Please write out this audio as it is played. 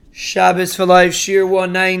Shabbos for Life, Shir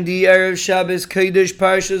 190, Erev Shabbos, Kodesh,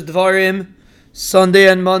 Parshas Dvarim, Sunday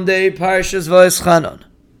and Monday, Parshas Va'eschanan.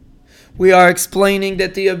 We are explaining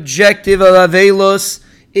that the objective of Avelos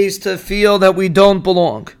is to feel that we don't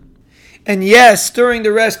belong. And yes, during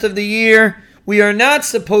the rest of the year, we are not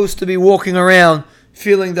supposed to be walking around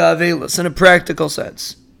feeling the Avelos in a practical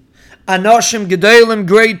sense. Anoshim Gedalim,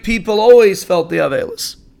 great people, always felt the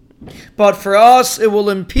Avelos. But for us, it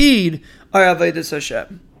will impede our Avodas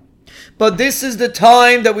Hashem. But this is the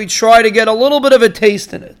time that we try to get a little bit of a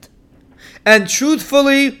taste in it. And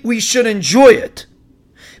truthfully, we should enjoy it.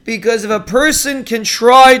 Because if a person can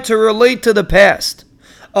try to relate to the past,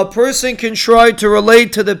 a person can try to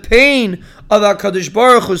relate to the pain of HaKadosh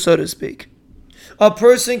Baruch Hu, so to speak. A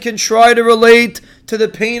person can try to relate to the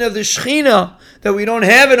pain of the Shekhinah, that we don't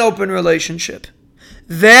have an open relationship.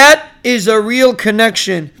 That is a real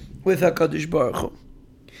connection with HaKadosh Baruch Hu.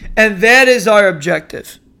 And that is our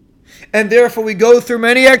objective. And therefore we go through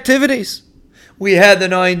many activities. We had the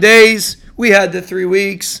 9 days, we had the 3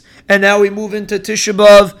 weeks, and now we move into Tisha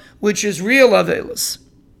B'Av, which is real Avelos.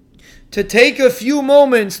 To take a few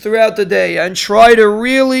moments throughout the day and try to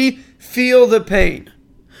really feel the pain.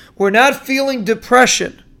 We're not feeling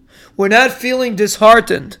depression. We're not feeling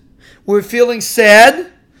disheartened. We're feeling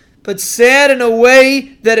sad, but sad in a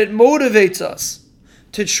way that it motivates us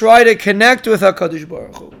to try to connect with HaKadosh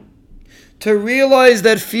Baruch Hu. To realize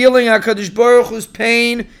that feeling HaKadosh Baruch Hu's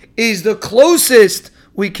pain is the closest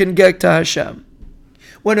we can get to Hashem.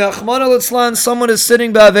 When Rachmana litzlan, someone is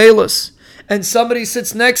sitting by Avelos, and somebody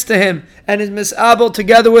sits next to him and is misabel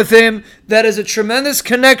together with him, that is a tremendous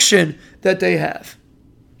connection that they have.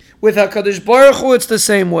 With HaKadosh Baruch Hu, it's the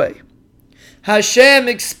same way. Hashem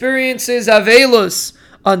experiences Avelos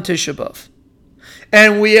on Tisha B'Av.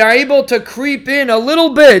 And we are able to creep in a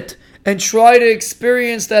little bit and try to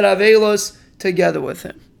experience that Avelos together with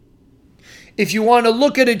him. If you want to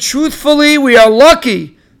look at it truthfully, we are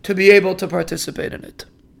lucky to be able to participate in it.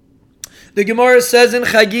 The Gemara says in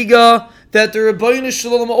Chagiga that the Rebbeinu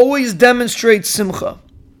Shalom always demonstrates Simcha.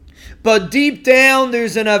 But deep down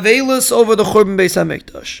there's an Avelos over the Churban Beis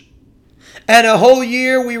HaMikdash. And a whole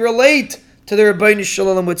year we relate to the Rebbeinu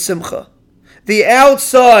Shalom with Simcha. The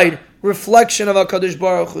outside reflection of HaKadosh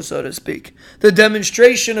Baruch Hu, so to speak. The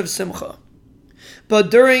demonstration of Simcha. But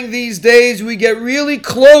during these days we get really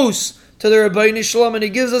close to the Rebbeinu Shalom, and he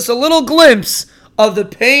gives us a little glimpse of the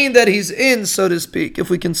pain that he's in, so to speak, if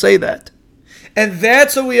we can say that. And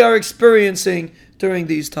that's what we are experiencing during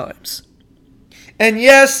these times. And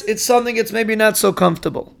yes, it's something that's maybe not so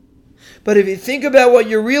comfortable. But if you think about what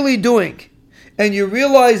you're really doing, and you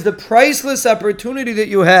realize the priceless opportunity that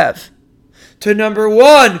you have to, number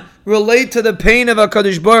one, relate to the pain of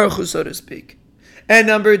HaKadosh Baruch Hu, so to speak. And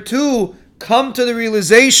number two, come to the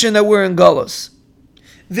realization that we're in Galus.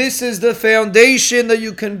 This is the foundation that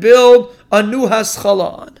you can build a new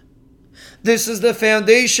haschala on. This is the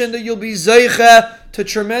foundation that you'll be zeicha to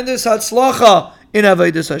tremendous hatzlacha in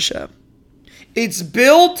Avodas Hashem. It's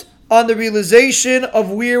built on the realization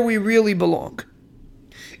of where we really belong.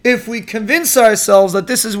 If we convince ourselves that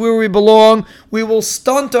this is where we belong, we will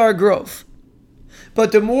stunt our growth.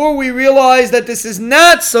 But the more we realize that this is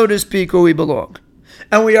not, so to speak, where we belong,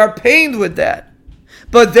 and we are pained with that,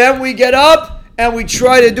 but then we get up and we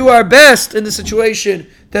try to do our best in the situation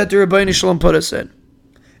that the Rebbeinu Shalom put us in.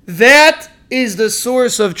 That is the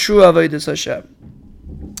source of true Avodas Hashem.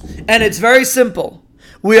 And it's very simple.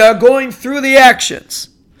 We are going through the actions.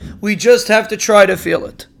 We just have to try to feel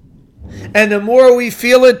it. And the more we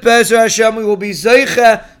feel it, Be'ezer Hashem, we will be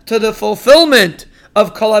zeicha to the fulfillment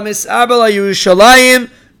of Kol HaMis'abel HaYerushalayim,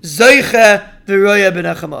 zeicha v'roya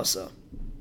b'nechamasa.